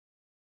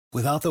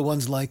Without the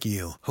ones like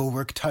you, who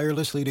work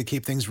tirelessly to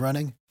keep things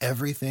running,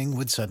 everything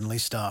would suddenly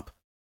stop.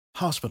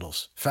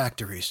 Hospitals,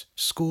 factories,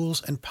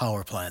 schools, and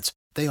power plants,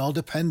 they all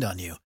depend on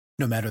you.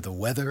 No matter the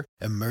weather,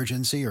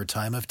 emergency, or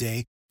time of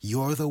day,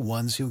 you're the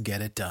ones who get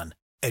it done.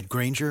 At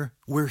Grainger,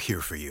 we're here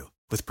for you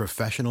with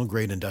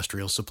professional-grade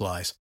industrial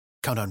supplies.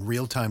 Count on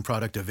real-time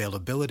product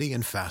availability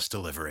and fast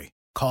delivery.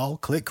 Call,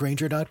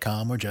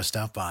 clickgrainger.com, or just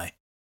stop by.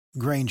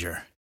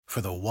 Grainger, for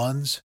the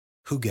ones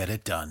who get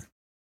it done.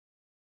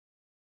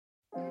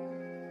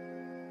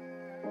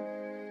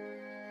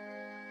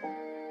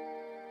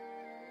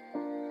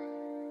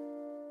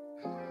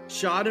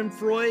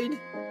 Schadenfreude?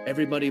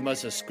 Everybody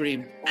must have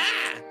screamed,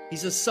 "Ah!"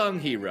 He's a sung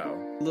hero.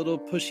 Little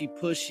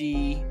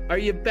pushy. Are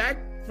you back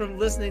from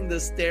listening to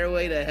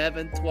Stairway to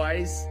Heaven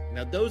twice?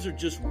 Now, those are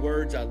just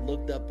words I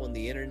looked up on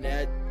the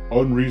internet.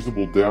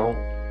 Unreasonable Doubt,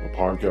 a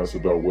podcast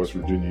about West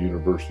Virginia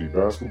University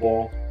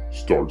basketball,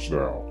 starts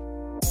now.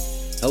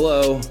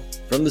 Hello.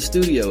 From the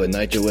studio in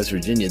Nitro, West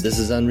Virginia, this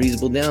is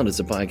Unreasonable Doubt. It's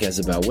a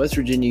podcast about West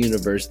Virginia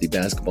University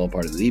basketball,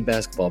 part of the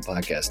Basketball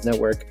Podcast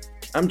Network.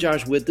 I'm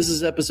Josh Witt. This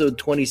is episode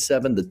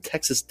 27, the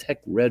Texas Tech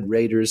Red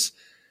Raiders.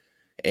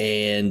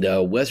 And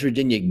West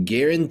Virginia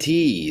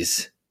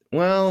guarantees,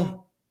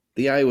 well,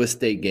 the Iowa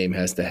State game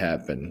has to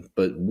happen,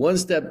 but one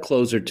step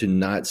closer to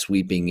not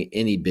sweeping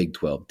any Big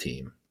 12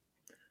 team.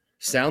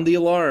 Sound the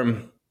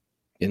alarm.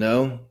 You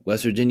know,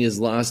 West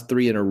Virginia's lost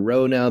 3 in a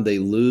row now. They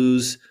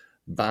lose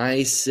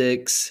by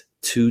 6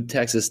 to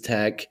Texas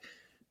Tech.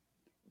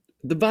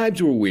 The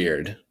vibes were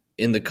weird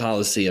in the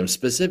Coliseum,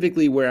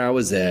 specifically where I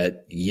was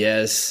at.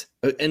 Yes.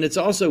 And it's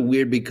also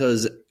weird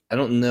because I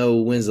don't know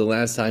when's the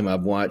last time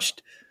I've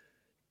watched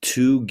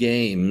 2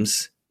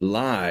 games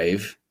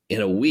live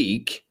in a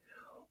week,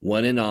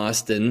 one in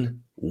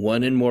Austin,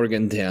 one in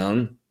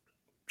Morgantown,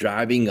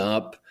 driving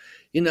up.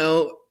 You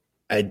know,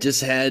 I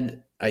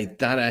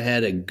thought I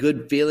had a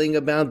good feeling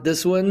about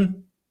this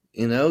one.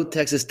 You know,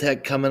 Texas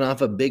Tech coming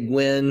off a big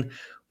win,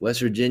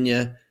 West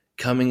Virginia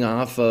coming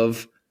off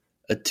of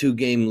a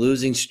 2-game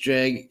losing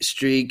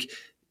streak.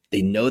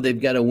 They know they've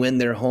got to win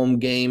their home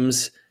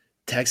games.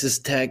 Texas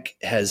Tech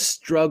has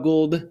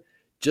struggled,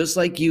 just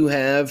like you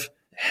have,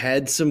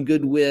 had some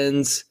good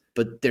wins,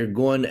 but they're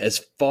going as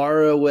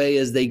far away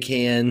as they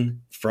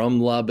can from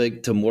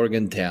Lubbock to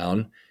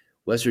Morgantown.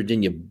 West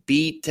Virginia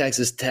beat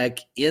Texas Tech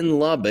in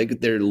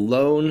Lubbock, their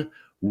lone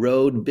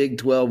road Big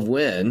 12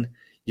 win.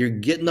 You're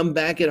getting them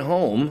back at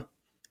home.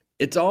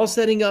 It's all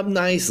setting up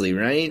nicely,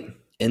 right?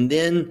 And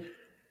then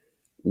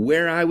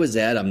where I was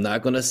at, I'm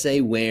not going to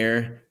say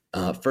where.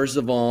 First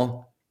of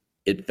all,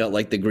 it felt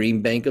like the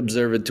Green Bank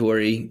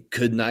Observatory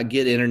could not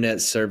get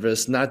internet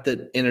service. Not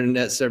that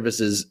internet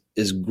service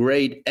is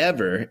great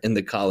ever in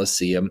the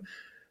Coliseum.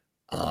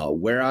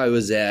 Where I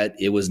was at,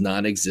 it was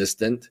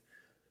non-existent.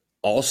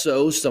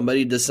 Also,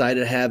 somebody decided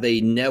to have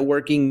a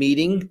networking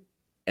meeting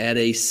at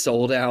a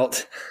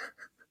sold-out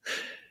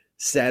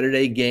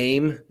Saturday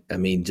game. I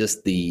mean,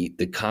 just the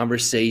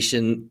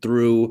conversation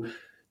through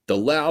the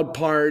loud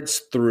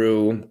parts,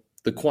 through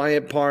the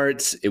quiet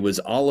parts. It was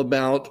all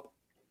about,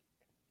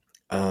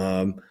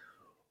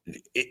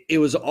 it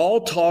was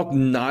all talk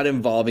not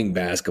involving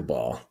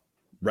basketball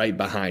right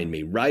behind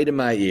me, right in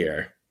my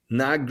ear.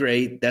 Not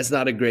great. That's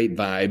not a great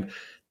vibe.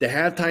 The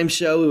halftime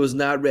show, it was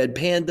not Red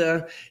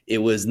Panda. It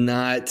was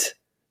not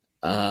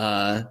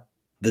the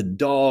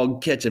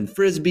dog catching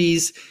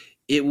Frisbees.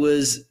 It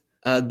was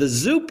the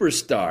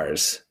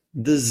Superstars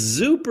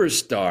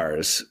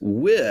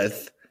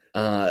with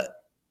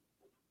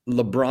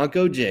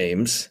LeBronco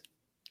James,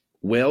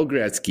 Wayne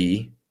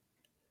Gretzky,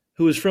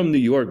 who was from New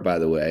York, by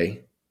the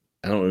way.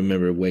 I don't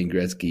remember Wayne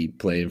Gretzky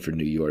playing for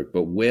New York,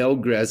 but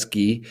Wayne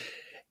Gretzky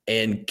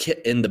and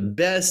the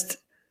best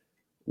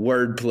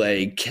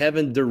wordplay,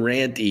 Kevin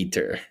Durant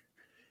Eater.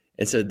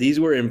 And so these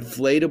were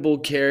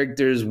inflatable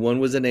characters. One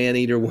was an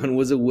anteater, one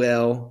was a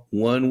whale,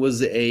 one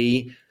was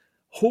a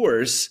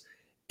horse.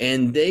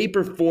 And they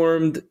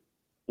performed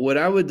what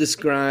I would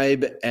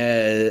describe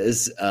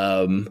as,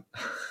 I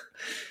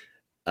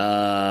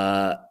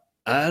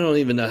don't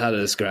even know how to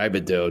describe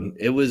it, dude.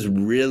 It was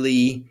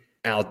really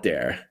out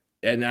there.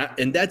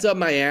 And that's up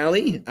my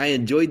alley. I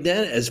enjoyed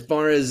that. As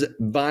far as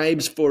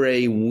vibes for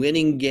a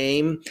winning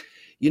game,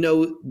 you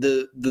know,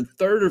 the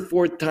third or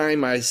fourth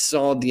time I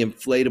saw the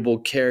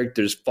inflatable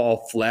characters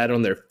fall flat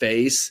on their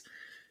face,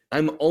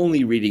 I'm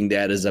only reading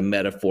that as a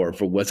metaphor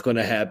for what's going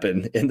to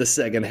happen in the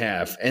second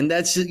half. And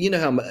that's just, you know,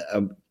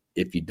 how,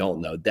 if you don't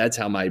know, that's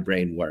how my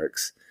brain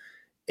works.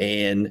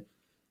 And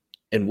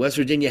West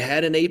Virginia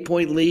had an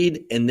 8-point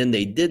lead, and then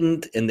they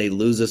didn't, and they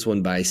lose this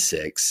one by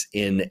 6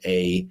 in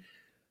a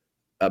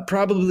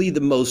probably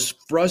the most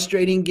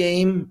frustrating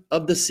game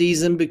of the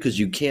season because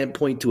you can't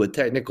point to a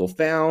technical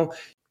foul.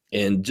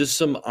 And just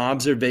some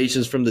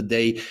observations from the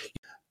day.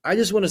 I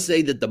just want to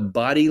say that the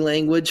body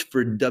language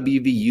for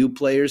WVU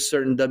players,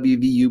 certain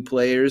WVU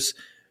players,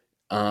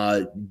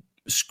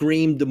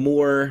 screamed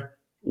more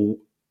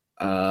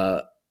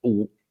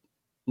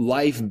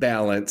life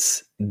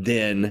balance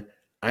than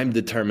I'm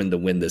determined to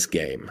win this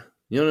game.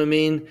 You know what I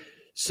mean?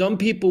 Some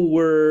people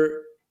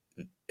were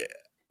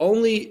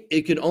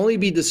could only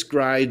be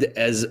described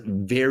as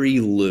very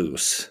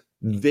loose,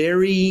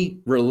 very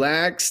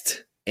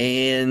relaxed,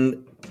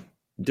 and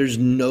there's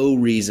no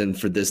reason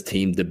for this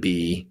team to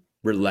be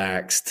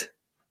relaxed.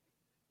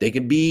 They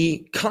can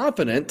be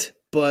confident,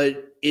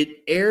 but it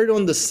erred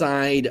on the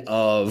side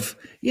of,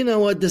 you know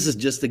what, this is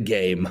just a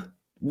game.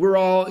 We're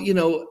all,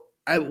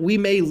 we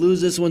may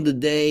lose this one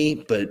today,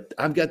 but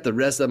I've got the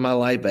rest of my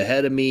life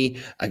ahead of me.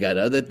 I got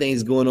other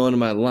things going on in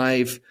my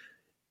life.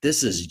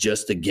 This is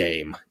just a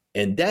game.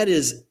 And that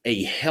is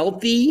a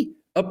healthy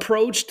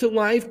approach to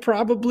life,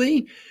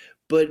 probably.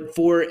 But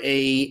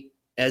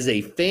as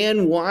a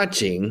fan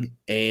watching,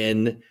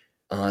 and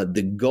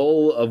the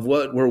goal of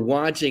what we're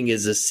watching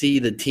is to see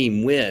the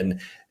team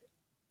win,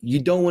 you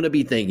don't want to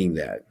be thinking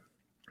that.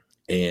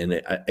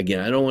 And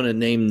again, I don't want to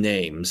name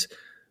names,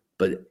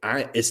 but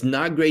it's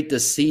not great to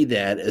see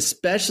that,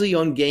 especially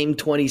on game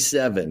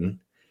 27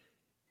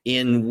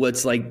 in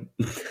what's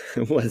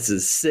the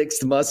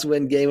sixth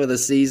must-win game of the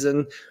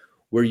season,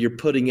 where you're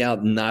putting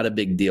out not a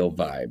big deal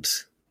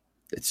vibes.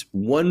 It's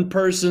one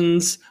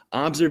person's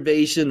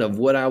observation of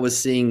what I was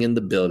seeing in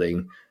the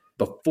building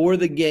before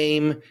the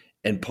game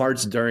and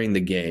parts during the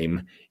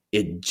game.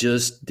 It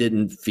just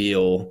didn't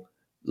feel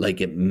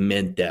like it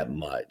meant that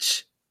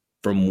much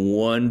from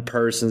one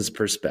person's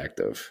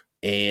perspective.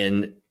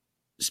 And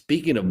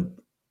speaking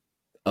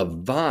of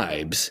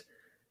vibes,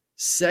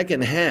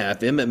 second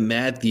half, Emmett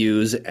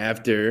Matthews,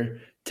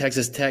 after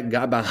Texas Tech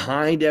got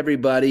behind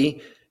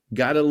everybody,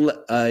 got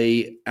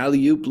a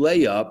alley-oop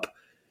layup,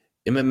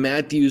 Emmett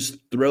Matthews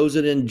throws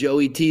it in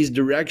Joey T's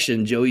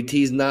direction. Joey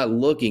T's not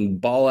looking,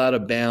 ball out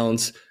of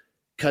bounds,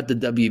 cut to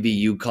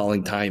WVU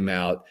calling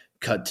timeout,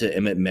 cut to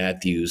Emmett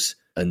Matthews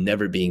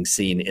never being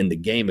seen in the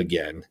game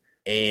again.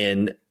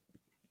 And,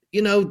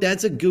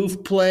 that's a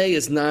goof play.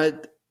 It's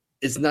not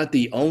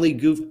the only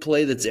goof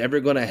play that's ever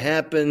going to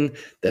happen.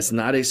 That's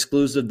not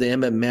exclusive to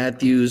Emmett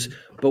Matthews.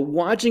 But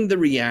watching the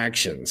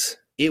reactions,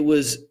 it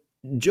was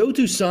Joe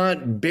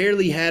Toussaint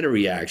barely had a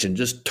reaction,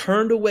 just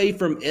turned away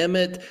from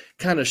Emmett,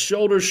 kind of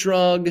shoulder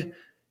shrug,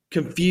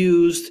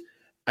 confused.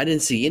 I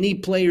didn't see any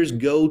players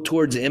go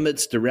towards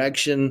Emmett's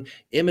direction.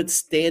 Emmett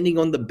standing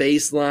on the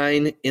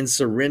baseline in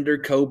surrender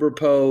cobra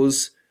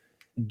pose.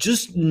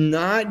 Just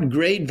not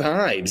great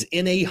vibes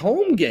in a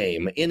home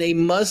game, in a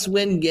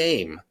must-win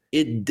game.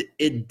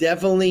 It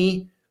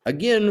definitely,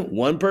 again,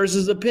 one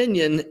person's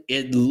opinion,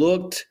 it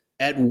looked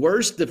at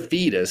worst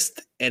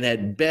defeatist and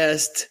at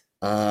best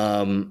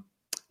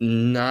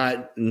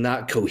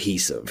not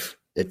cohesive,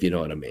 if you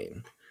know what I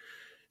mean.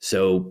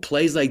 So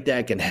plays like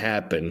that can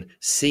happen.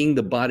 Seeing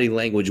the body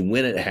language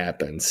when it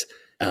happens,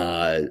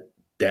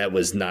 that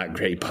was not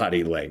great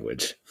body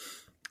language.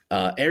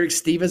 Eric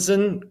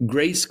Stevenson,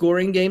 great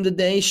scoring game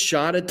today,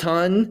 shot a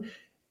ton,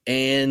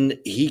 and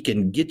he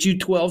can get you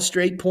 12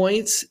 straight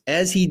points,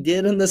 as he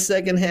did in the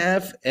second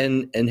half,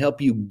 and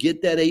help you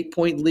get that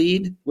 8-point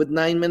lead with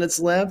 9 minutes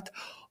left.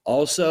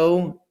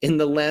 Also, in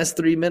the last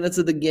 3 minutes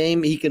of the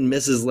game, he can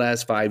miss his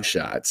last 5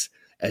 shots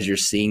as you're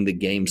seeing the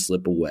game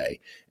slip away.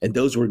 And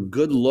those were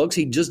good looks.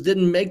 He just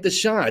didn't make the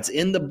shots.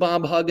 In the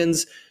Bob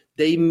Huggins,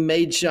 they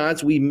made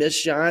shots. We missed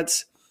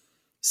shots.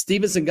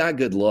 Stevenson got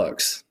good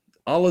looks.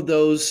 All of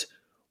those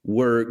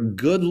were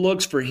good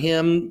looks for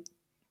him.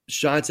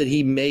 Shots that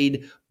he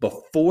made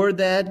before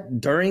that,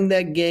 during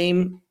that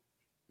game,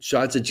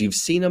 shots that you've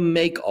seen him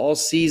make all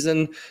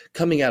season,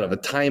 coming out of a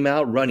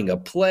timeout, running a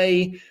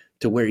play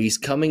to where he's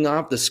coming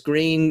off the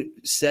screen,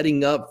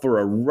 setting up for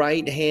a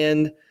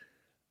right-hand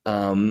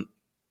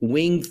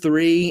wing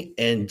three,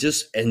 and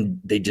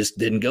they just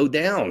didn't go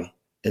down.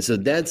 And so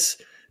that's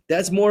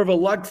more of a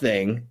luck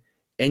thing,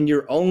 and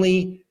you're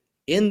only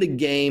in the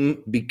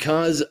game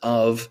because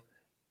of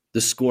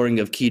the scoring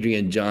of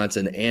Kedrian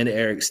Johnson and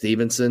Eric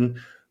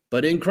Stevenson.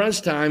 But in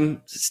crunch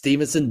time,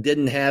 Stevenson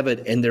didn't have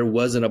it, and there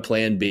wasn't a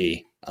plan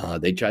B.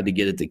 They tried to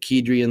get it to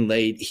Kedrian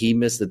late. He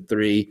missed the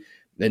 3.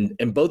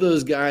 And both of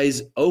those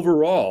guys,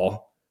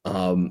 overall,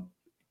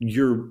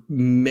 your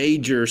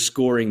major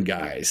scoring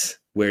guys,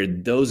 where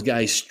those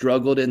guys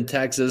struggled in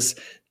Texas.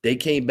 They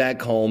came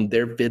back home.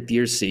 They're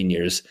fifth-year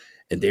seniors,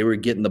 and they were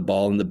getting the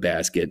ball in the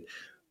basket.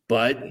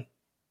 But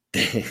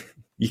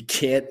you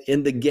can't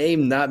end the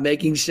game not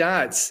making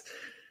shots.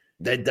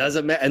 That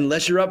doesn't matter.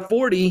 Unless you're up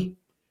 40,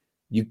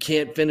 you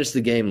can't finish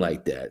the game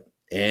like that.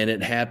 And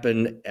it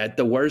happened at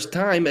the worst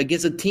time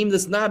against a team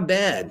that's not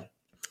bad.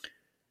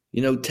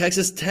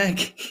 Texas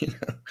Tech,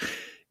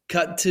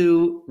 cut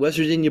to West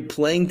Virginia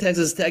playing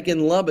Texas Tech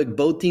in Lubbock.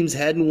 Both teams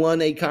hadn't won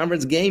a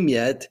conference game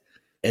yet,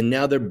 and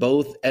now they're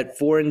both at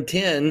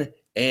 4-10,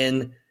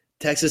 and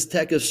Texas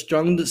Tech has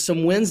strung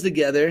some wins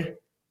together.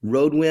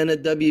 Road win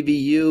at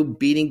WVU,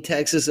 beating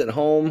Texas at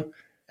home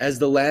as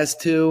the last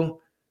 2.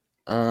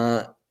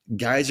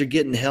 Guys are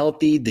getting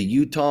healthy. The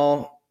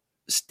Utah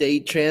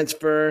State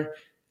transfer,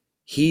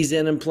 he's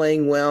in and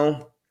playing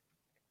well.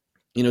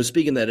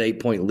 Speaking of that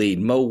 8-point lead,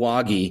 Mo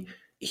Waggy,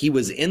 he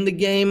was in the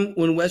game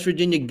when West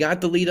Virginia got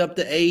the lead up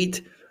to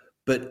 8,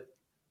 but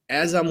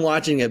as I'm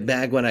watching it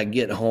back when I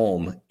get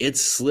home,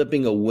 it's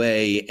slipping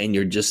away, and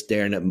you're just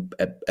staring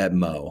at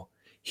Mo.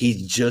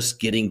 He's just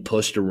getting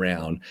pushed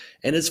around.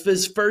 And it's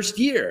his first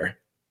year,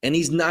 and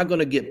he's not going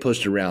to get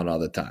pushed around all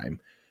the time.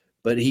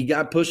 But he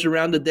got pushed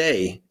around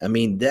today. I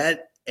mean,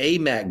 that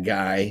AMAC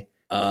guy,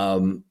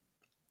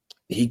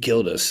 he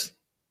killed us.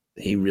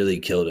 He really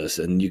killed us.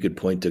 And you could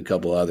point to a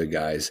couple other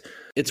guys.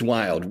 It's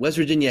wild. West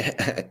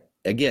Virginia,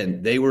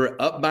 again, they were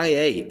up by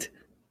 8.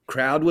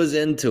 Crowd was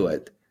into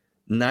it.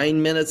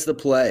 9 minutes to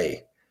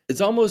play.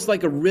 It's almost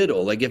like a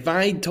riddle. Like if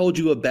I told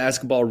you a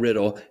basketball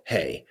riddle,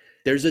 hey,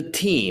 there's a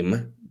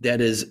team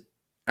that is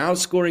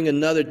outscoring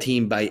another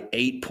team by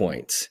 8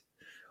 points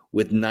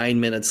with 9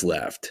 minutes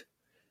left.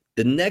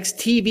 The next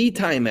TV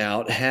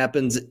timeout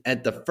happens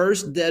at the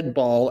first dead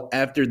ball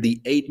after the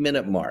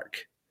 8-minute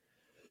mark.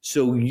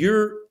 So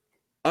you're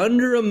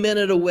under a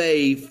minute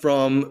away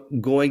from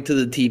going to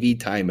the TV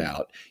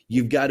timeout.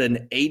 You've got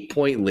an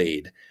 8-point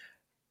lead.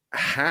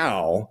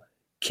 How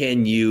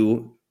can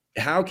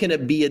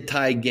it be a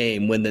tie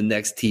game when the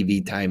next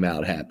TV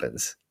timeout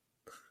happens?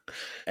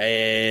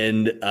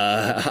 And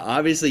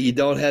obviously you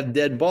don't have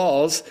dead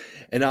balls,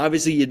 and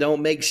obviously you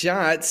don't make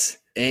shots,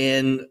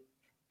 and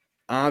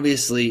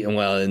obviously,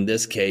 well, in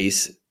this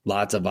case,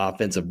 lots of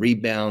offensive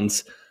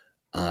rebounds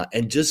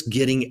and just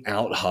getting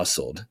out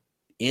hustled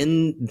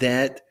in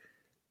that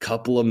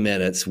couple of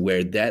minutes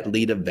where that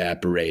lead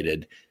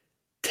evaporated.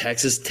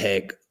 Texas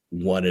Tech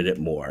wanted it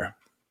more.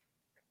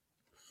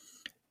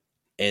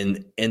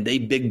 And they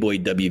big boy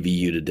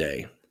WVU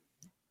today.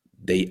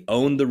 They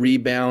owned the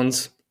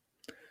rebounds.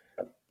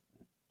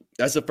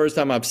 That's the first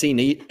time I've seen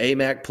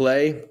AMAC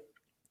play.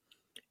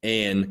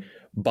 And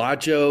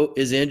Bacho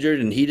is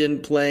injured and he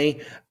didn't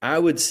play. I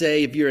would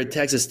say if you're a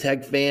Texas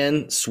Tech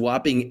fan,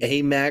 swapping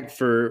AMAC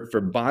for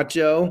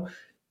Bacho,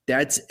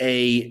 that's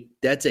a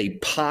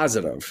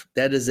positive.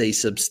 That is a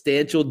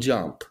substantial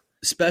jump,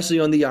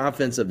 especially on the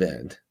offensive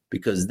end,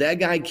 because that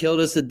guy killed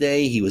us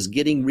today. He was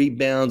getting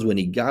rebounds. When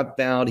he got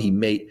fouled,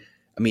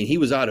 he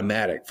was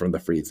automatic from the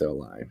free throw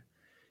line.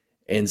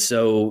 And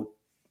so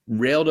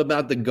railed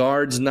about the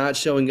guards not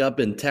showing up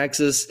in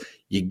Texas.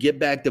 You get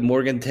back to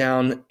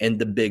Morgantown and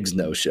the bigs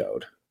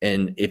no-showed.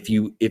 And if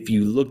you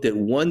looked at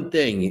one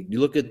thing, you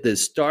look at the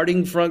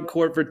starting front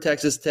court for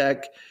Texas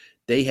Tech,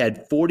 they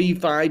had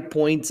 45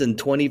 points and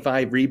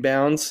 25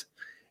 rebounds.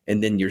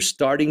 And then your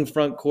starting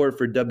front court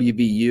for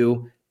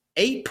WVU,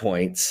 8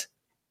 points,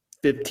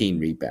 15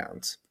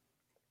 rebounds.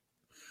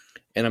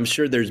 And I'm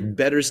sure there's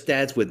better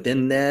stats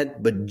within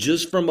that, but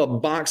just from a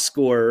box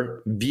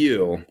score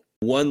view,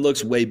 one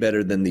looks way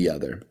better than the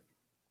other.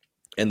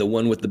 And the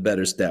one with the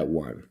better stat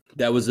won.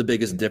 That was the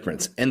biggest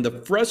difference. And the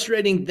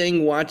frustrating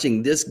thing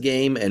watching this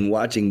game and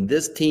watching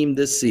this team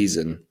this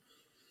season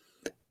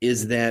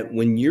is that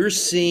when you're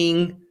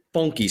seeing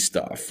funky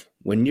stuff,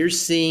 when you're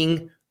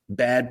seeing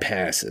bad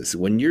passes,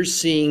 when you're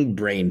seeing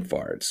brain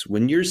farts,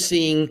 when you're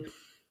seeing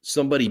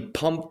somebody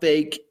pump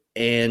fake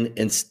and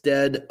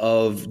instead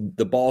of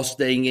the ball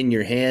staying in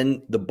your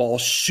hand, the ball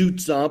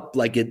shoots up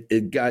like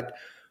it got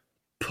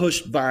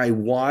pushed by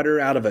water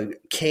out of a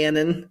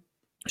cannon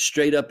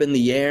straight up in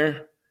the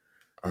air.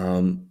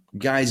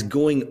 Guys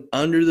going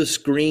under the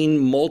screen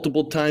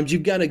multiple times.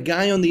 You've got a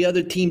guy on the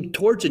other team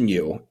torching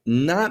you,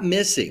 not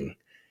missing.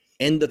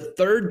 And the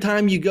third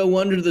time you go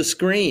under the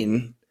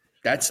screen,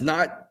 that's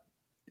not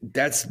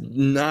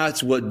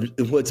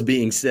what's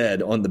being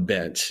said on the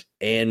bench.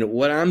 And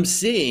what I'm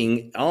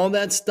seeing, all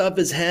that stuff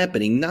is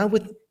happening, not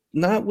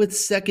with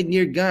second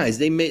year guys.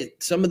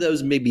 Some of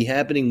those may be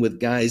happening with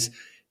guys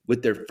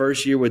with their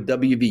first year with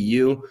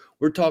WVU.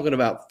 We're talking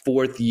about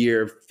fourth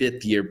year,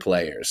 fifth year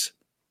players,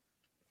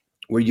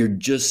 where you're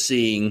just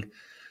seeing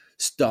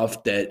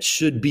stuff that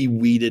should be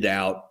weeded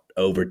out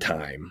over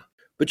time.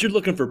 But you're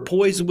looking for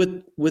poise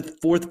with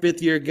fourth,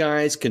 fifth year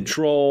guys,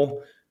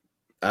 control.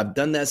 I've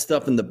done that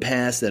stuff in the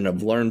past and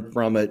I've learned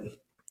from it.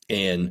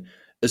 And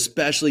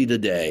especially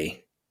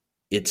today,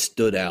 it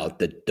stood out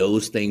that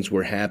those things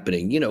were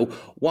happening.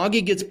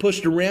 Wagi gets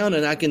pushed around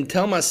and I can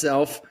tell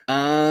myself,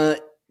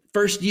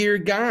 first year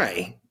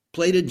guy,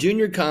 played at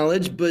junior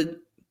college, but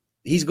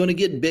he's going to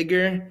get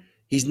bigger.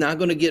 He's not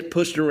going to get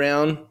pushed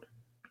around.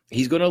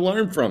 He's going to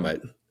learn from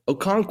it.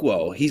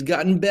 Okonkwo, he's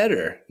gotten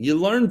better. You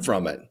learn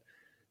from it.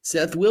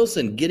 Seth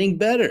Wilson, getting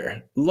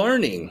better,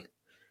 learning.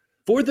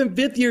 Fourth and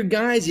fifth year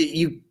guys,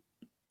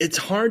 it's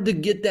hard to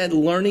get that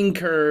learning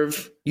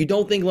curve. You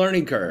don't think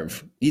learning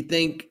curve. You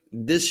think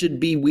this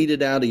should be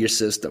weeded out of your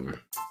system.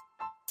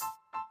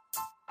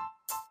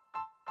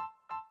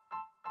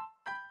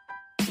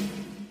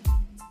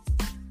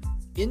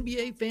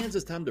 NBA fans,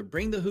 it's time to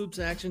bring the hoops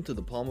action to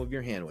the palm of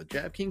your hand with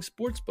DraftKings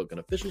Sportsbook, an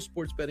official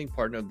sports betting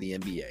partner of the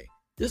NBA.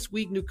 This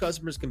week, new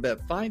customers can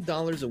bet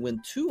 $5 and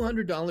win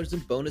 $200 in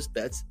bonus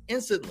bets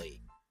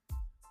instantly.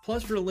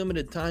 Plus, for a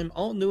limited time,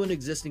 all new and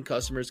existing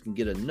customers can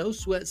get a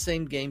no-sweat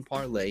same-game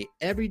parlay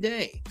every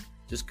day.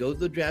 Just go to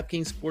the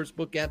DraftKings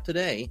Sportsbook app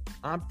today,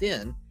 opt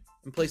in,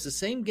 and place the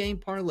same-game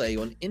parlay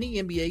on any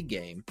NBA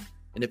game,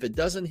 and if it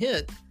doesn't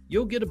hit,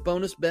 you'll get a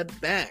bonus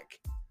bet back.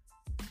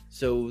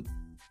 So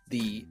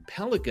the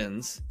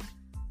Pelicans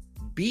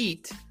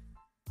beat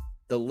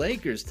the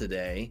Lakers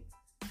today,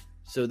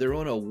 So they're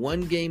on a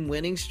 1-game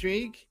winning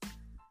streak.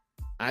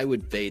 I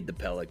would fade the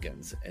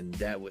Pelicans, and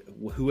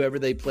whoever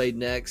they played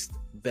next,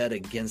 bet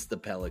against the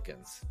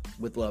Pelicans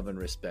with love and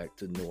respect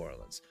to New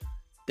Orleans.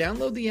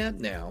 Download the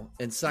app now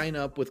and sign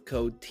up with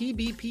code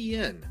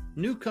TBPN.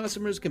 New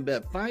customers can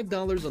bet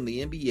 $5 on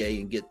the NBA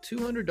and get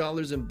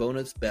 $200 in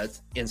bonus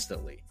bets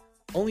instantly.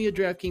 Only at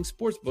DraftKings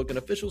Sportsbook, an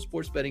official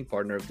sports betting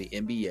partner of the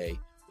NBA,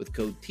 with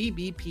code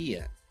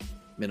TBPN.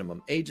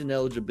 Minimum age and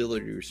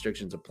eligibility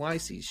restrictions apply.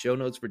 See show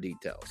notes for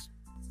details.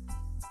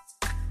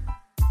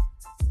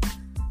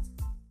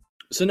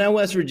 So now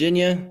West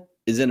Virginia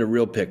is in a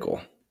real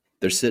pickle.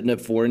 They're sitting at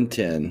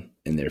 4-10,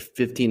 and they're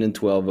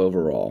 15-12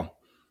 overall.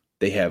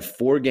 They have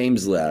 4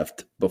 games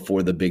left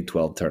before the Big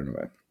 12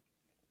 tournament.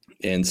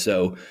 And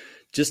so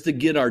just to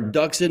get our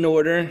ducks in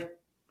order,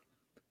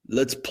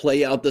 let's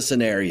play out the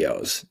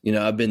scenarios.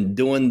 I've been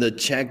doing the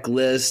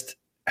checklist,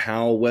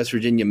 how West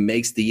Virginia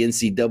makes the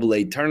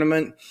NCAA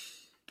tournament.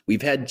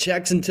 We've had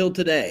checks until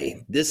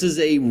today. This is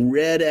a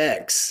red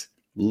X,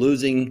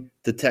 losing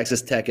to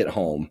Texas Tech at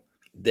home.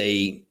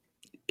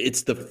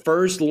 It's the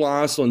first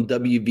loss on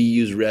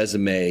WVU's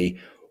resume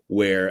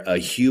where a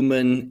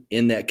human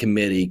in that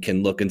committee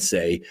can look and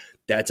say,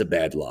 that's a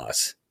bad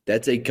loss.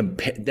 That's a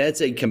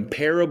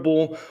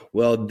comparable,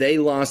 well, they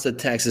lost to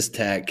Texas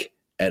Tech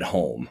at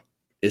home.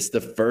 It's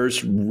the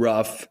first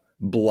rough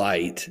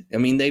blight. I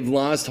mean, they've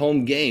lost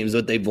home games,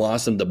 but they've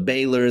lost them to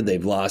Baylor.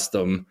 They've lost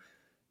them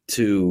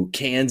to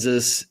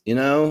Kansas.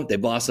 They've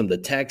lost them to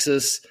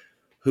Texas,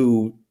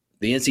 who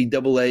the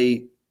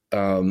NCAA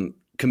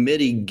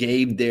committee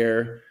gave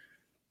their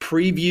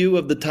preview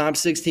of the top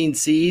 16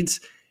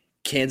 seeds.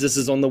 Kansas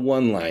is on the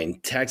 1 line.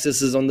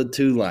 Texas is on the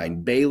 2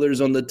 line.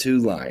 Baylor's on the 2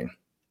 line.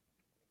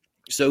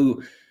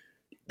 So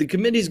the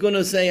committee's going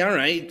to say, all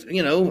right,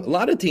 a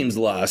lot of teams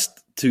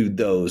lost to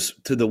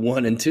the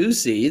 1 and 2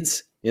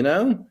 seeds,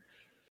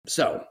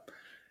 So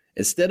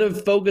instead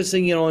of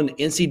focusing on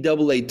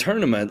NCAA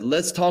tournament,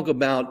 let's talk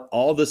about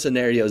all the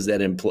scenarios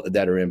that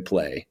are in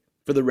play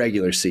for the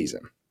regular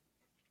season.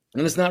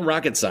 And it's not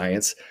rocket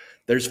science.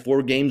 There's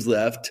 4 games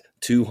left,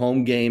 2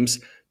 home games,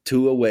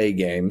 2 away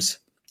games.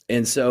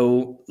 And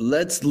so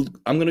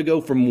I'm going to go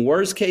from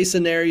worst case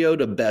scenario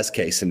to best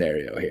case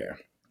scenario here,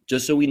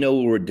 just so we know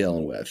what we're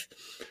dealing with.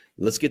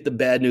 Let's get the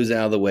bad news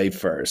out of the way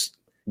first.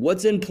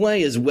 What's in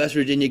play is West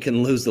Virginia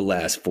can lose the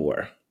last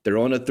 4. They're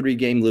on a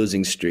 3-game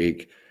losing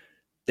streak.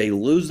 They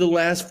lose the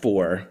last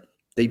 4.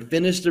 They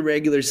finish the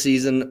regular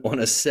season on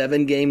a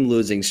 7-game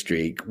losing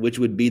streak, which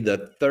would be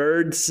the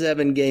third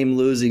 7-game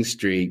losing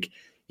streak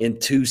in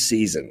 2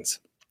 seasons.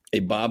 A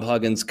Bob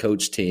Huggins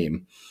coach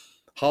team.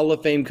 Hall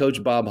of Fame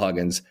coach Bob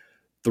Huggins,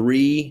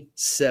 3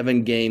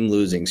 7-game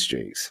losing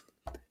streaks.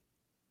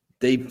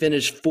 They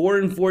finished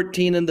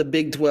 4-14 in the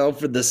Big 12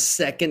 for the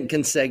 2nd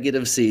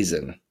consecutive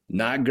season.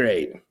 Not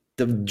great.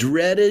 The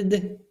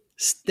dreaded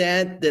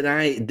stat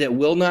that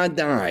will not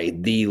die,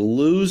 the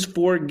lose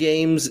 4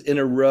 games in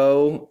a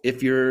row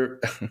if you're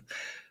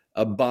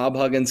a Bob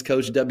Huggins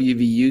coach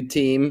WVU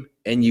team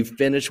and you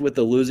finish with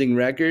a losing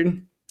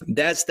record,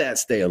 that stat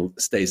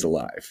stays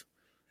alive.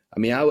 I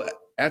mean,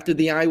 after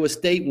the Iowa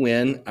State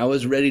win, I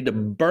was ready to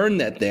burn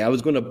that thing. I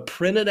was going to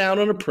print it out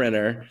on a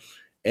printer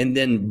and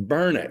then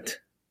burn it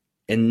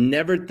and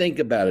never think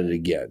about it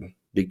again,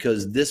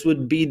 because this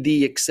would be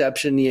the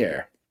exception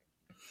year.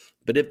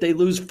 But if they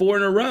lose 4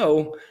 in a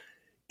row,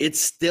 it's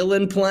still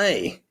in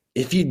play.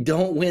 If you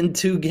don't win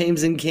 2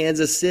 games in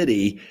Kansas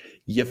City,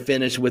 you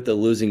finish with a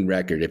losing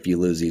record if you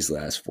lose these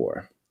last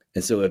 4.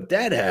 And so if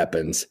that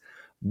happens,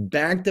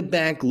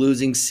 back-to-back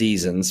losing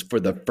seasons for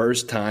the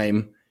first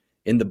time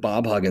in the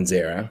Bob Huggins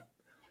era,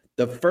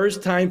 the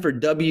first time for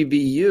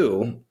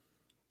WVU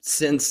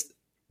since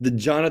the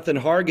Jonathan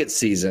Hargett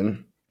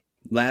season,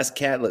 last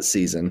Catlett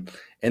season,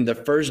 and the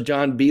first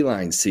John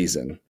Beilein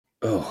season.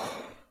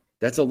 Oh,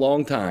 that's a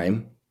long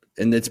time,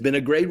 and it's been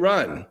a great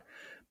run,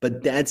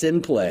 but that's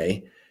in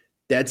play.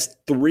 That's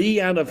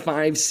 3 out of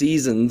 5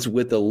 seasons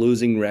with a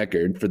losing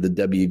record for the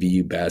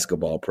WVU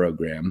basketball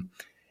program.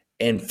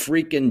 And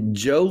freaking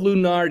Joe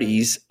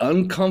Lunardi's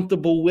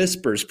uncomfortable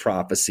whispers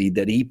prophecy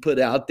that he put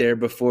out there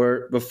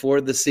before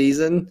the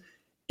season,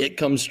 it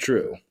comes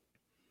true.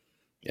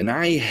 And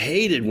I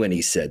hated when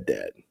he said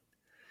that.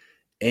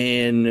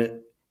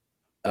 And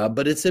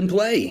but it's in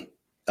play.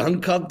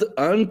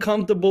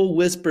 Uncomfortable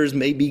whispers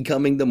may be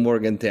coming to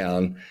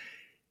Morgantown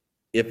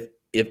if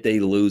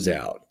they lose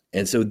out.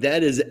 And so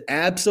that is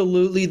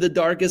absolutely the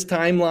darkest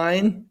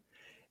timeline.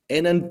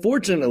 And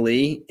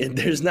unfortunately,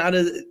 it's not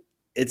a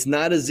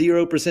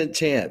 0%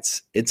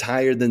 chance. It's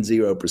higher than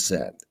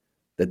 0%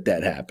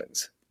 that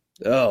happens.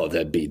 Oh,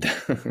 that'd be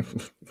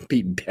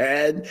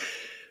bad.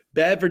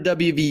 Bad for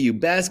WVU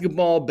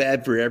basketball,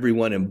 bad for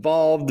everyone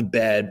involved,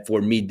 bad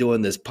for me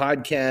doing this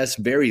podcast,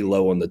 very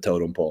low on the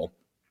totem pole.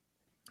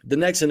 The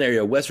next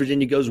scenario, West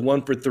Virginia goes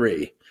 1 for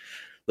 3.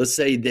 Let's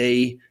say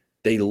they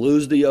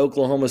lose to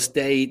Oklahoma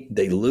State,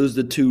 they lose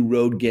the 2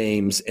 road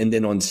games, and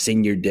then on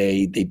senior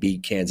day, they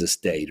beat Kansas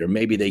State. Or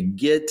maybe they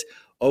get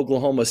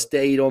Oklahoma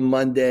State on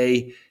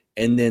Monday,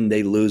 and then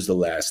they lose the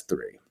last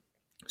 3.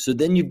 So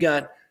then you've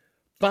got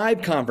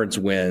 5 conference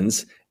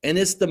wins, and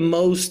it's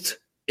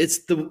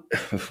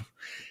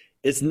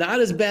not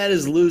as bad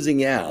as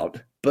losing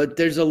out, but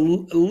there's a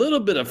little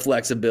bit of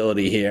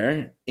flexibility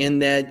here in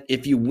that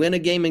if you win a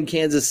game in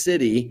Kansas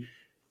City,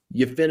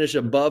 you finish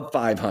above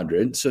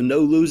 500, so no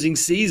losing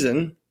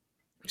season.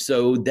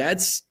 So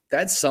that's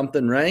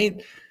something,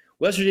 right?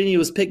 West Virginia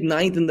was picked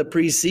 9th in the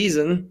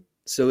preseason.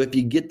 So if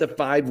you get the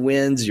 5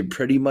 wins, you're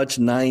pretty much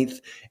 9th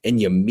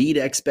and you meet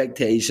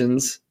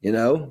expectations,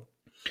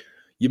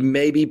 You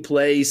maybe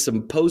play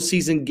some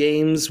postseason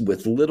games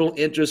with little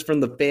interest from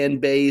the fan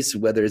base,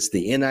 whether it's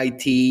the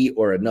NIT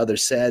or another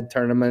SAD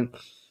tournament.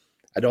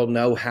 I don't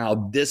know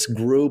how this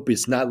group,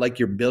 it's not like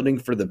you're building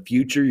for the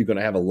future. You're going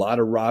to have a lot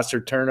of roster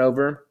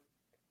turnover.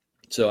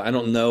 So I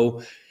don't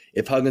know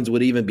if Huggins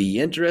would even be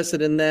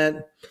interested in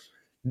that.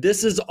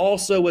 This is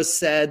also a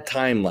sad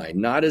timeline,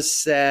 not as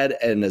sad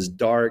and as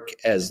dark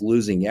as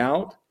losing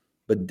out,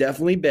 but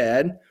definitely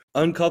bad.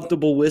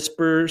 Uncomfortable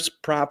whispers,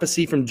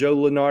 prophecy from Joe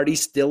Lunardi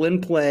still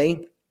in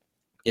play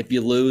if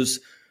you lose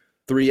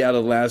 3 out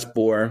of the last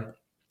 4.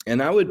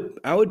 And I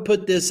would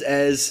put this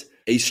as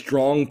a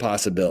strong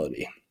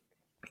possibility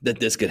that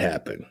this could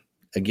happen.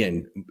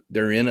 Again,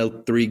 they're in a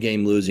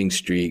 3-game losing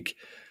streak.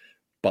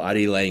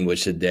 Body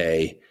language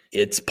today,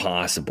 it's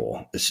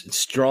possible. It's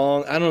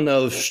strong. I don't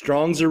know if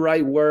strong's the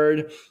right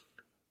word,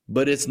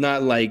 but it's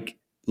not like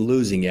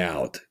losing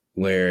out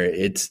where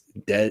it's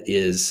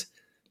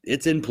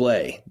in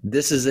play.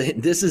 This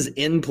is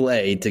in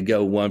play to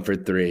go 1 for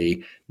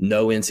 3,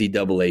 no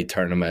NCAA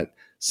tournament,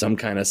 some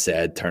kind of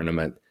SAD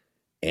tournament,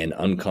 and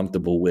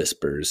uncomfortable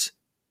whispers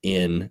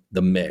in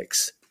the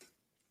mix.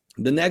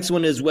 The next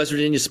one is West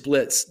Virginia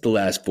splits the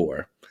last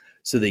 4.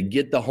 So they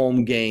get the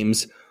home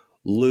games,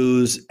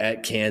 lose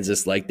at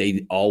Kansas like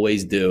they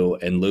always do,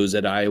 and lose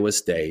at Iowa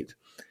State.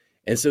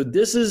 And so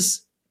this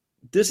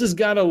has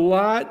got a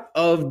lot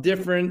of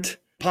different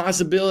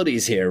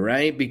possibilities here,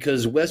 right?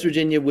 Because West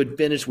Virginia would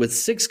finish with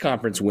 6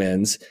 conference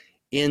wins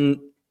in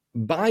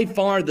by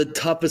far the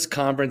toughest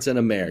conference in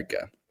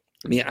America.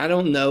 I mean, I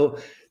don't know.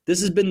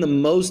 This has been the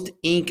most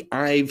ink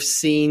I've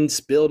seen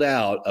spilled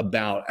out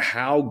about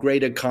how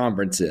great a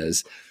conference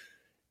is.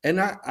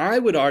 And I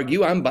would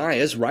argue, I'm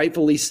biased,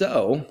 rightfully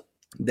so,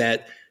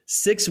 that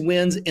 6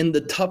 wins in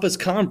the toughest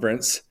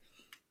conference.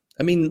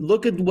 I mean,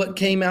 look at what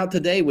came out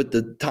today with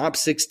the top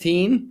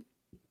 16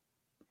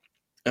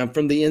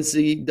 from the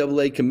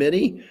NCAA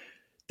committee.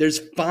 There's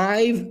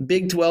 5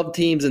 Big 12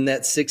 teams in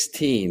that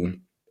 16,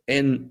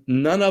 and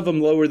none of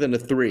them lower than a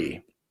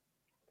 3.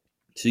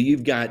 So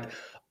you've got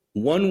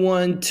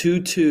 1-1,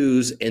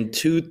 2-2s, and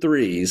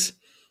 2-3s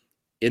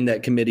in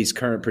that committee's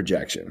current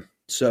projection.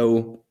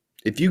 So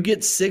if you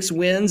get 6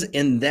 wins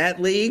in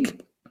that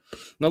league,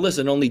 now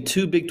listen, only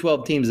 2 Big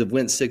 12 teams have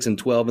went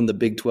 6-12 in the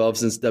Big 12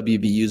 since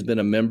WVU's been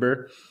a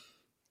member,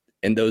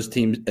 and those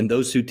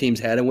 2 teams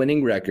had a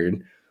winning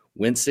record,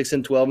 went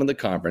 6-12 in the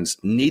conference.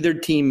 Neither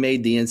team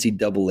made the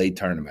NCAA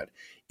tournament.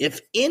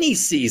 If any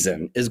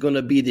season is going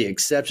to be the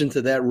exception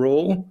to that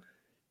rule,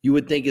 you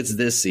would think it's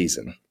this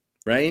season,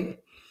 right?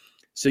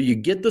 So you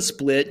get the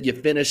split, you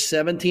finish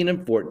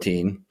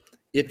 17-14.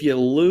 If you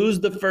lose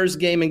the first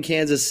game in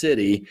Kansas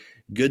City,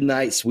 good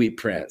night, sweet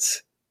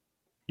prince.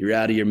 You're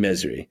out of your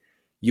misery.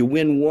 You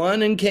win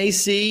 1 in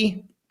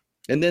KC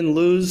and then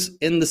lose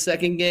in the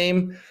second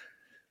game.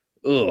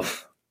 Ugh,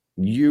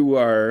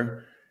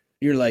 you're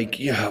like,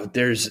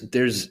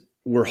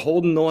 we're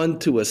holding on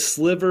to a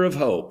sliver of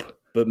hope,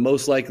 but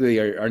most likely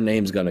our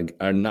names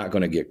are not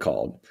gonna get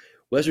called.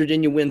 West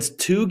Virginia wins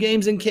 2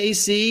 games in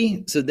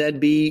KC, so that'd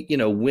be,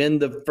 win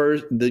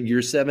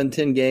your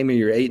 7-10 game or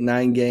your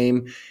 8-9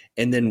 game,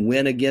 and then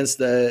win against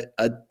a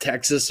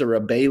Texas or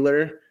a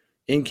Baylor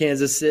in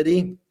Kansas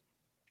City.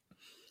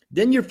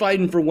 Then you're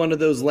fighting for one of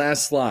those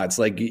last slots,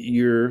 like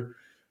you're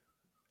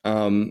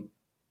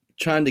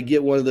trying to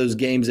get one of those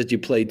games that you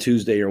play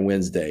Tuesday or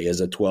Wednesday as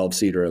a 12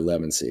 seed or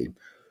 11 seed.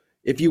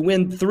 If you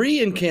win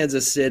 3 in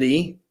Kansas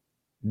City,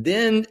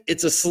 then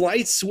it's a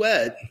slight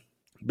sweat,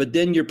 but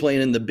then you're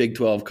playing in the Big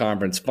 12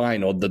 conference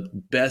final, the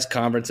best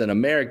conference in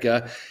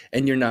America,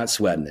 and you're not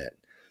sweating it.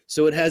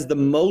 So it has the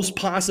most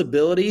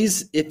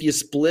possibilities if you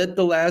split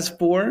the last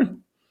 4.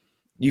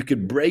 You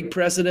could break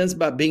precedents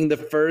by being the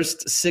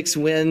first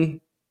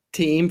 6-win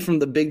team from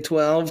the Big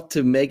 12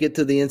 to make it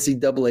to the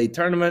NCAA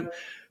tournament,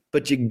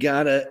 but you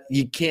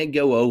can't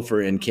go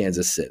over in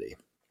Kansas City.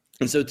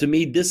 And so to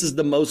me, this is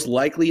the most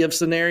likely of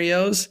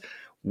scenarios: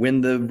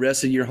 win the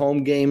rest of your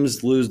home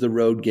games, lose the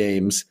road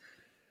games.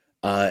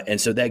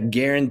 And so that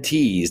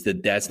guarantees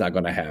that that's not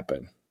going to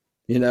happen,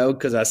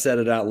 because I said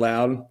it out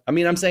loud. I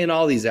mean, I'm saying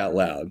all these out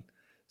loud.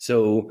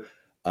 So,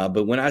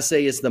 but when I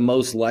say it's the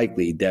most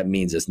likely, that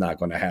means it's not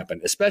going to happen,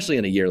 especially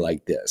in a year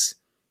like this.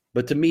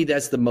 But to me,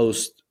 that's the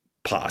most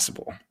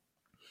possible.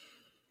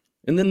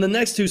 And then the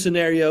next 2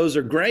 scenarios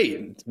are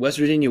great. West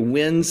Virginia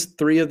wins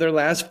 3 of their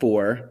last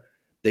 4.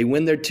 They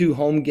win their 2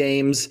 home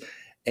games.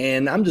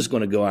 And I'm just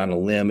going to go on a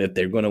limb. If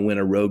they're going to win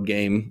a road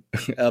game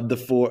of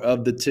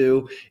the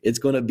 2, it's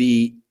going to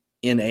be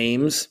in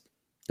Ames.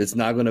 It's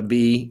not going to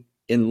be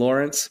in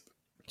Lawrence.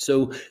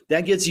 So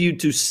that gets you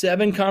to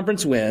 7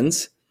 conference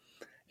wins.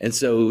 And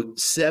so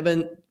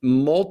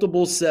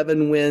multiple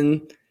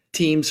 7-win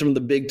teams from the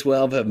Big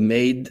 12 have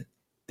made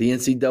the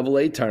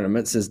NCAA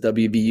tournament since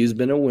WVU's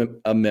been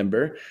a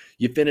member.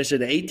 You finish at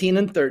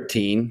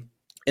 18-13.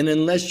 And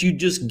unless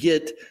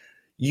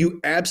you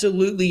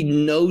absolutely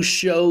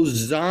no-show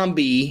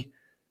zombie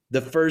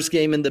the first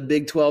game in the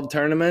Big 12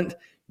 tournament,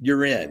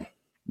 you're in.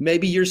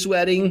 Maybe you're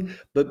sweating,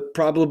 but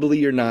probably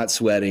you're not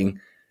sweating.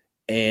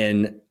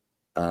 And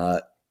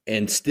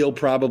still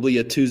probably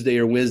a Tuesday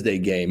or Wednesday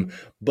game,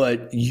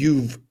 but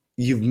you've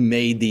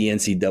made the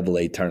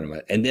NCAA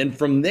tournament. And then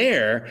from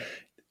there,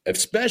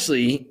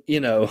 especially,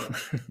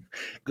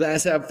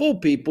 glass half full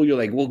people, you're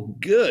like, well,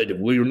 good.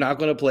 We're not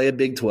going to play a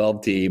Big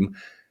 12 team.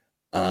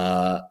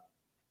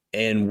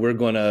 And we're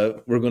going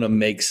to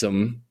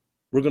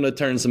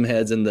turn some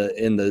heads in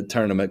the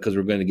tournament because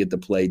we're going to get to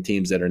play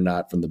teams that are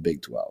not from the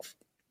Big 12.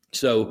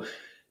 So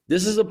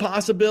this is a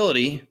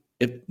possibility.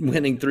 If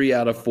winning 3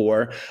 out of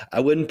 4, I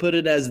wouldn't put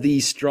it as the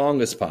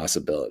strongest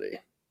possibility.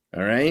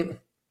 All right.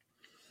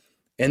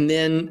 And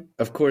then,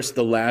 of course,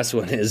 the last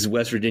one is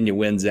West Virginia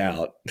wins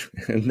out.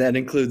 And that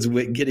includes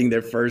getting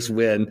their first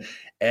win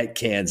at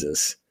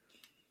Kansas.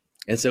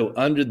 And so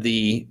under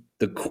the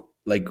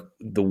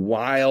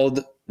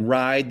wild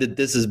ride that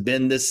this has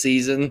been this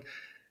season,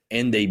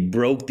 and they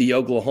broke the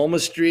Oklahoma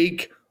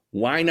streak,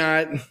 why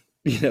not,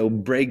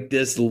 break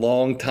this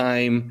long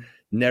time,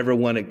 never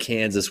won at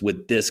Kansas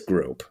with this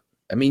group?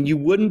 I mean, you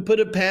wouldn't put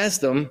it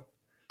past them,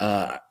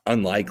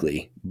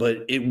 unlikely,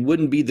 but it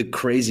wouldn't be the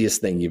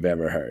craziest thing you've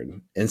ever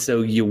heard. And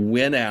so you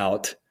win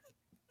out,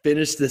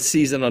 finish the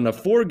season on a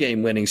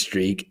 4-game winning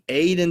streak,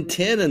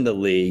 8-10 in the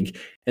league.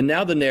 And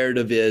now the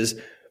narrative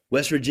is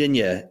West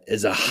Virginia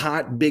is a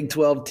hot Big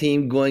 12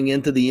 team going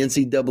into the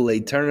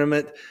NCAA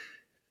tournament.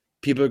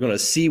 People are going to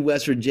see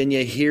West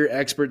Virginia, hear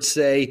experts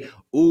say,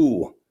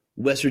 ooh,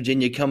 West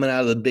Virginia coming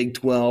out of the Big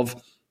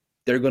 12,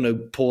 they're going to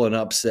pull an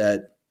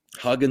upset.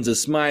 Huggins is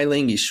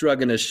smiling. He's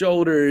shrugging his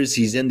shoulders.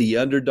 He's in the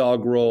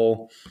underdog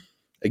role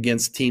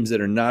against teams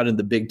that are not in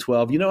the Big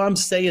 12. I'm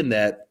saying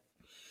that,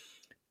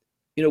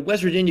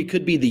 West Virginia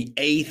could be the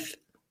 8th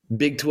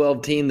Big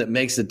 12 team that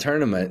makes the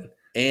tournament.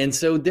 And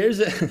so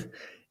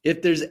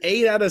if there's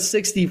 8 out of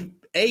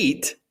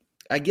 68,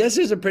 I guess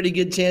there's a pretty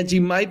good chance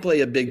you might play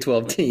a Big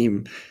 12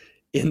 team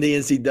in the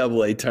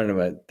NCAA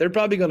tournament. They're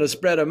probably going to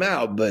spread them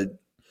out.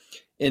 But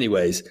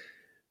anyways,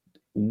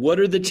 what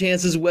are the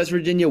chances West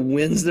Virginia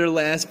wins their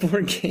last 4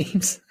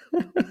 games?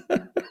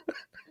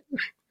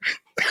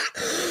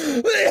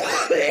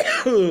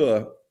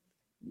 Ooh.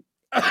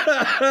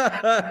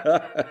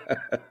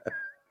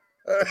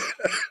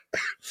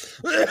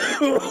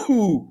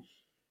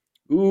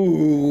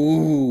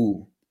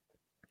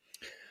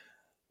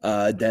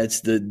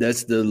 That's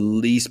the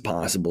least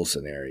possible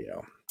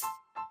scenario.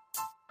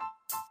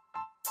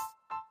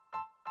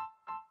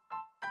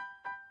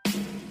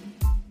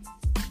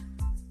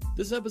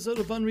 This episode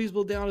of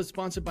Unreasonable Doubt is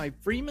sponsored by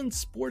Freeman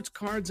Sports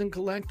Cards and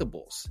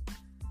Collectibles.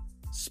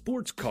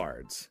 Sports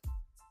cards.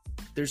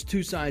 There's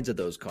 2 sides of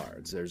those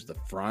cards. There's the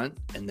front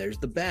and there's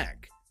the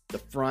back. The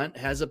front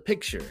has a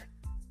picture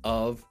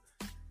of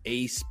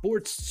a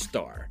sports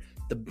star.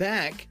 The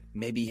back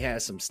maybe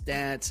has some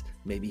stats,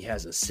 maybe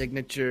has a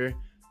signature.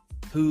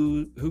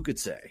 Who could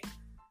say?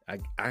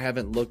 I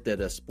haven't looked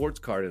at a sports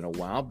card in a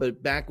while,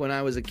 but back when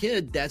I was a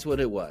kid, that's what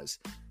it was.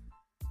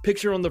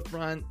 Picture on the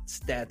front,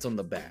 stats on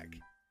the back.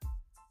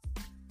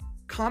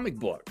 Comic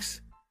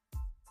books.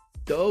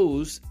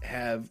 Those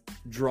have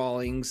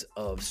drawings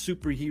of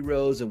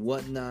superheroes and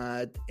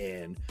whatnot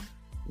and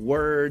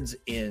words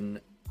in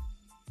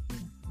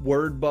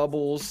word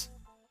bubbles,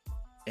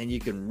 and you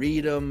can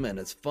read them and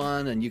it's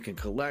fun and you can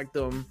collect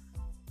them.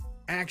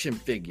 Action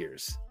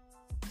figures.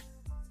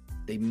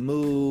 They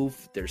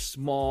move, they're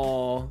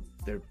small,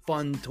 they're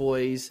fun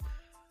toys.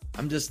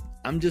 I'm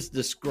just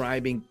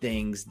describing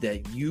things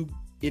that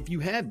if you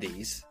have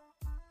these,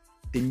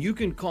 then you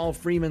can call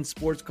Freeman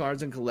Sports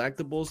Cards and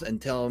Collectibles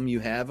and tell them you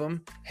have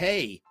them.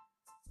 Hey,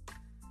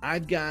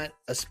 I've got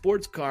a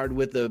sports card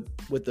with a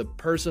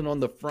person on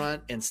the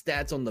front and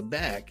stats on the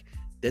back.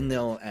 Then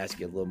they'll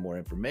ask you a little more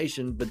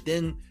information, but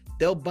then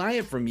they'll buy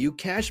it from you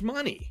cash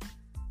money.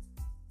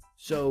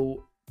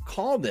 So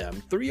call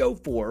them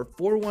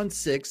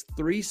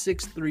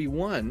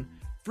 304-416-3631,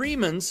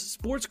 Freeman's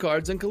Sports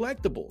Cards and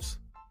Collectibles.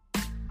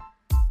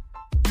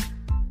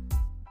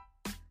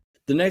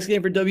 The next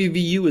game for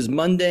WVU is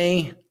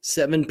Monday,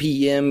 7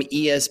 p.m.,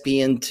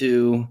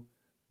 ESPN2,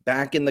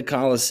 back in the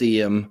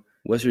Coliseum.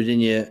 West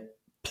Virginia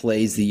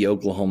plays the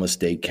Oklahoma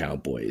State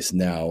Cowboys.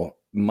 Now,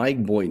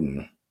 Mike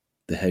Boynton,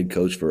 the head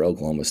coach for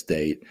Oklahoma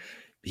State,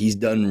 he's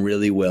done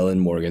really well in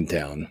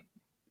Morgantown.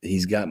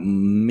 He's got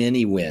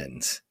many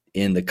wins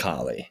in the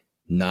Collie,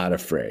 not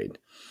afraid.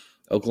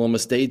 Oklahoma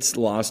State's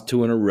lost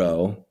 2 in a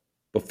row.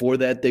 Before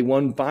that, they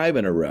won 5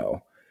 in a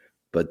row.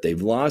 But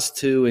they've lost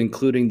 2,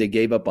 including they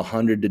gave up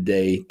 100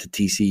 today to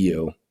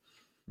TCU.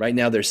 Right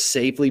now, they're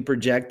safely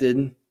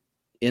projected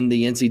in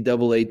the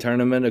NCAA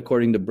tournament,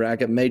 according to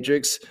Bracket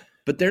Matrix.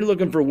 But they're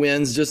looking for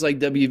wins just like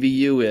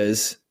WVU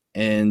is.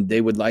 and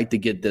they would like to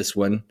get this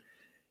one.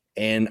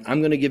 And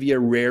I'm going to give you a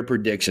rare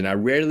prediction. I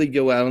rarely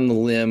go out on the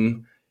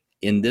limb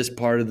in this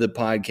part of the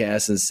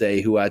podcast and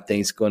say who I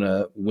think is going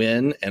to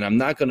win. And I'm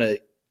not going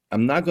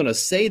to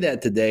say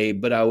that today,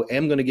 but I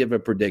am going to give a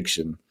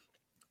prediction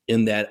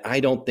in that I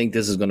don't think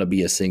this is going to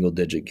be a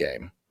single-digit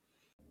game.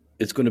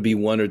 It's going to be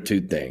one or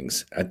two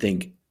things. I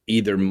think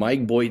either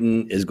Mike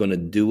Boynton is going to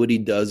do what he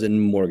does in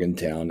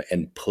Morgantown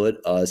and put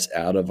us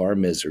out of our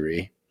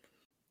misery,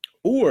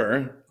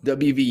 or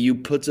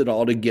WVU puts it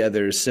all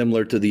together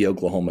similar to the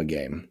Oklahoma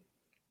game.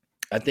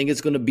 I think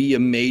it's going to be a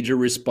major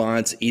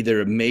response,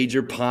 either a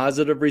major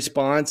positive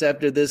response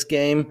after this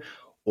game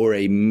or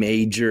a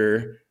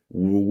major,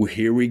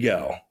 here we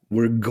go.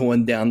 We're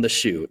going down the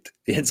chute.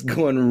 It's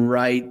going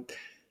right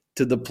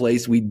to the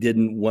place we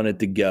didn't want it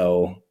to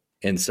go.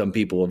 And some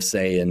people have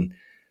saying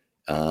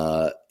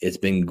it's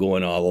been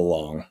going all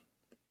along.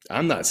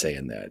 I'm not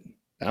saying that.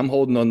 I'm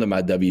holding on to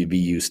my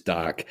WVU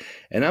stock.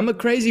 And I'm a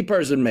crazy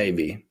person,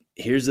 maybe.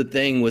 Here's the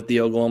thing with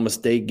the Oklahoma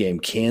State game.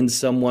 Can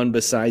someone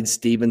besides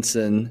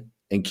Stevenson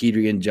and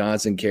Kedrian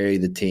Johnson carry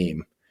the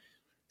team?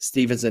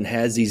 Stevenson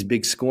has these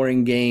big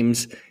scoring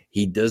games.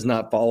 He does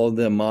not follow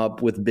them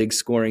up with big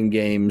scoring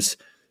games.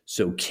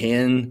 So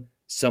can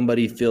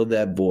somebody fill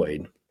that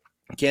void?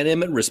 Can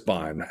Emmett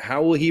respond?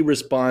 How will he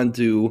respond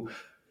to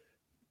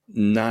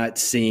not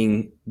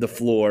seeing the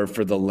floor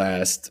for the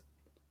last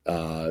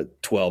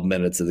 12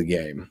 minutes of the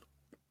game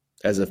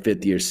as a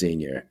fifth-year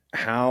senior?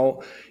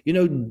 How,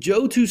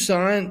 Joe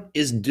Toussaint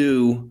is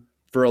due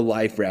for a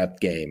life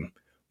wrap game,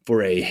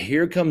 for a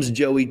here comes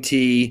Joey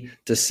T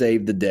to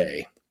save the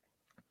day.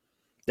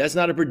 That's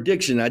not a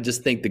prediction. I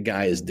just think the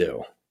guy is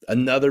due.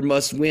 Another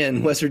must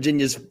win. West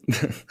Virginia's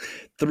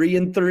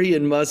 3-3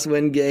 in must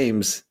win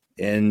games.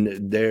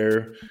 And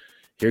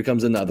here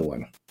comes another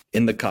one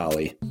in the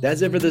collie.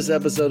 That's it for this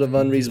episode of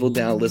Unreasonable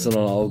Doubt. Listen on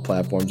all the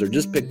platforms or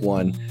just pick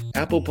one.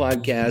 Apple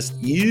Podcast,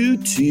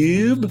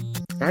 YouTube.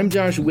 I'm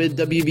Josh with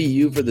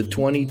WVU for the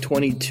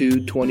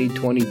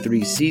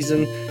 2022-2023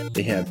 season.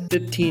 They have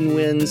 15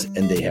 wins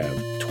and they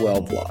have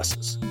 12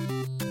 losses.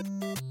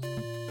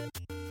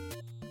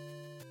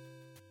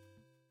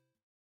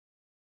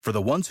 For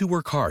the ones who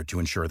work hard to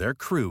ensure their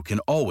crew can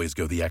always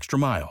go the extra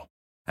mile,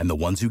 and the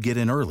ones who get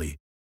in early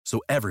so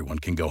everyone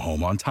can go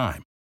home on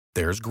time,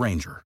 there's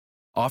Grainger,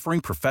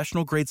 offering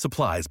professional-grade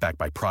supplies backed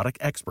by product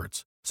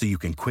experts so you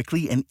can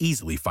quickly and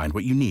easily find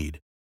what you need.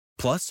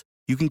 Plus,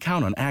 you can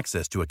count on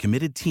access to a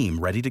committed team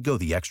ready to go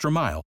the extra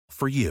mile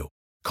for you.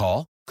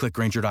 Call, click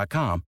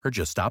Grainger.com, or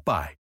just stop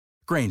by.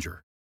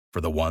 Grainger,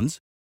 for the ones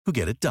who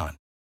get it done.